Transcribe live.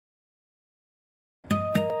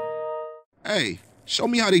Hey, show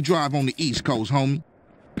me how they drive on the East Coast, homie.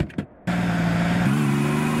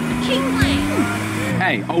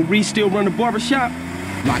 Hey, old Reese still run the barbershop?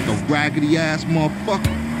 Like a raggedy-ass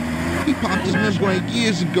motherfucker. He popped his membrane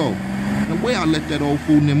years ago. The way I let that old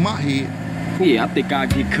fool in my head. Yeah, I think I'll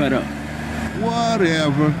get cut up.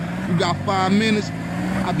 Whatever. You got 5 minutes?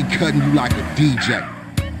 I'll be cutting you like a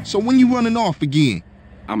DJ. So when you running off again?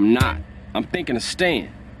 I'm not. I'm thinking of staying.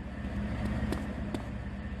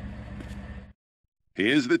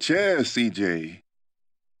 Here's the chance, CJ.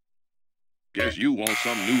 Guess you want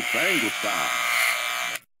some newfangled style.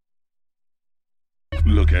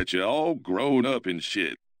 Look at you all grown up and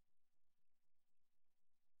shit.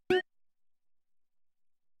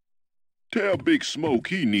 Tell Big Smoke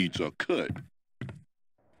he needs a cut.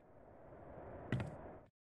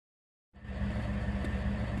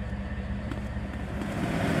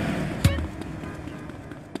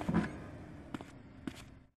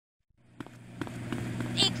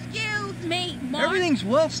 Excuse me, Mark. Everything's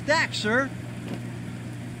well stacked, sir.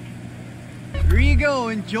 Here you go,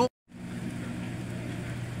 enjoy.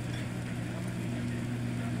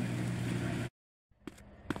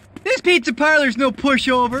 This pizza parlor's no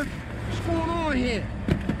pushover. What's going on here?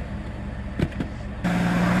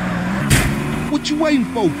 What you waiting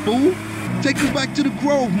for, fool? Take us back to the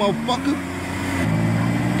Grove, motherfucker.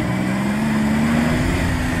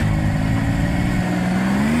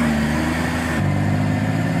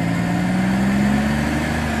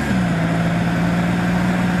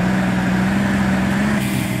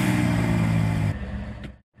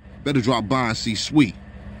 Better drop by and see Sweet.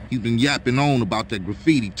 He's been yapping on about that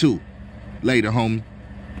graffiti, too. Later, homie.